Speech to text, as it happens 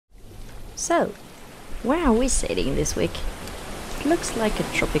So, where are we sailing this week? It looks like a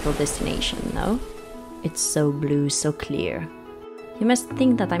tropical destination, no? It's so blue, so clear. You must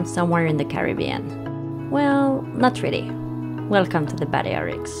think that I'm somewhere in the Caribbean. Well, not really. Welcome to the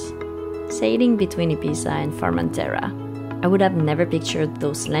Balearics. Sailing between Ibiza and Formentera. I would have never pictured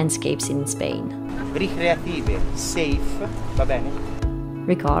those landscapes in Spain. Ricreative, safe, va bene?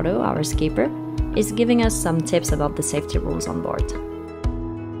 Ricardo, our skipper, is giving us some tips about the safety rules on board.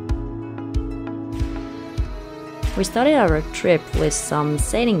 We started our trip with some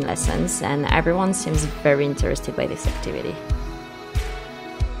sailing lessons and everyone seems very interested by this activity.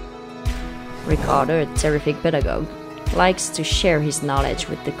 Ricardo, a terrific pedagogue, likes to share his knowledge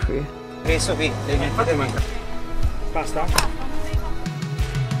with the crew. Basta?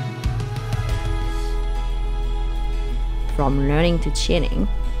 From learning to chilling,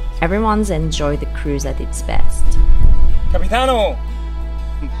 everyone's enjoyed the cruise at its best. Capitano!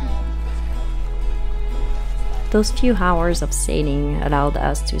 Those few hours of sailing allowed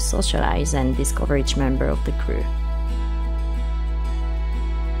us to socialize and discover each member of the crew.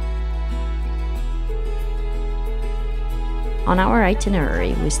 On our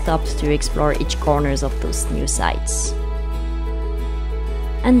itinerary, we stopped to explore each corners of those new sites.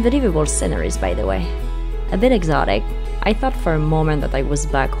 Unbelievable sceneries, by the way. A bit exotic, I thought for a moment that I was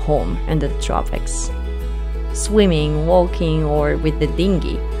back home under the tropics. Swimming, walking, or with the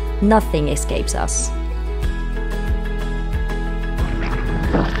dinghy, nothing escapes us.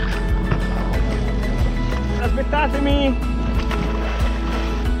 Aspettatemi!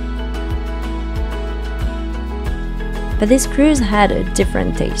 But this cruise had a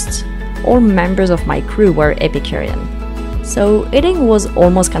different taste. All members of my crew were Epicurean, so eating was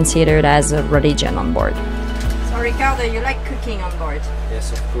almost considered as a religion on board. So Ricardo, you like cooking on board?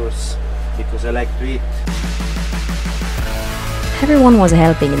 Yes, of course, because I like to eat. Everyone was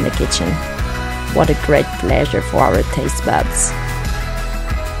helping in the kitchen. What a great pleasure for our taste buds.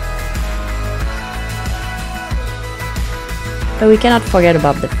 But we cannot forget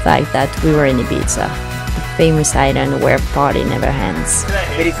about the fact that we were in Ibiza, the famous island where party never ends.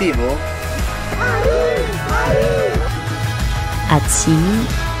 Aperitivo? At sea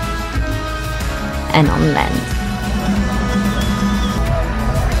and on land.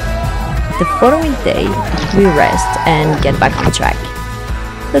 The following day, we rest and get back on track.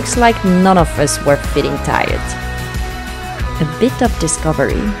 Looks like none of us were feeling tired. A bit of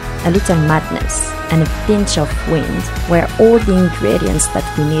discovery, a little madness, and a pinch of wind were all the ingredients that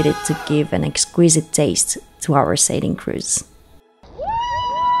we needed to give an exquisite taste to our sailing cruise.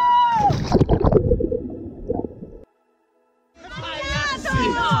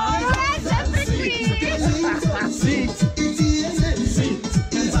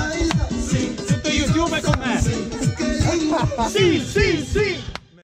 Sì, sì, sì!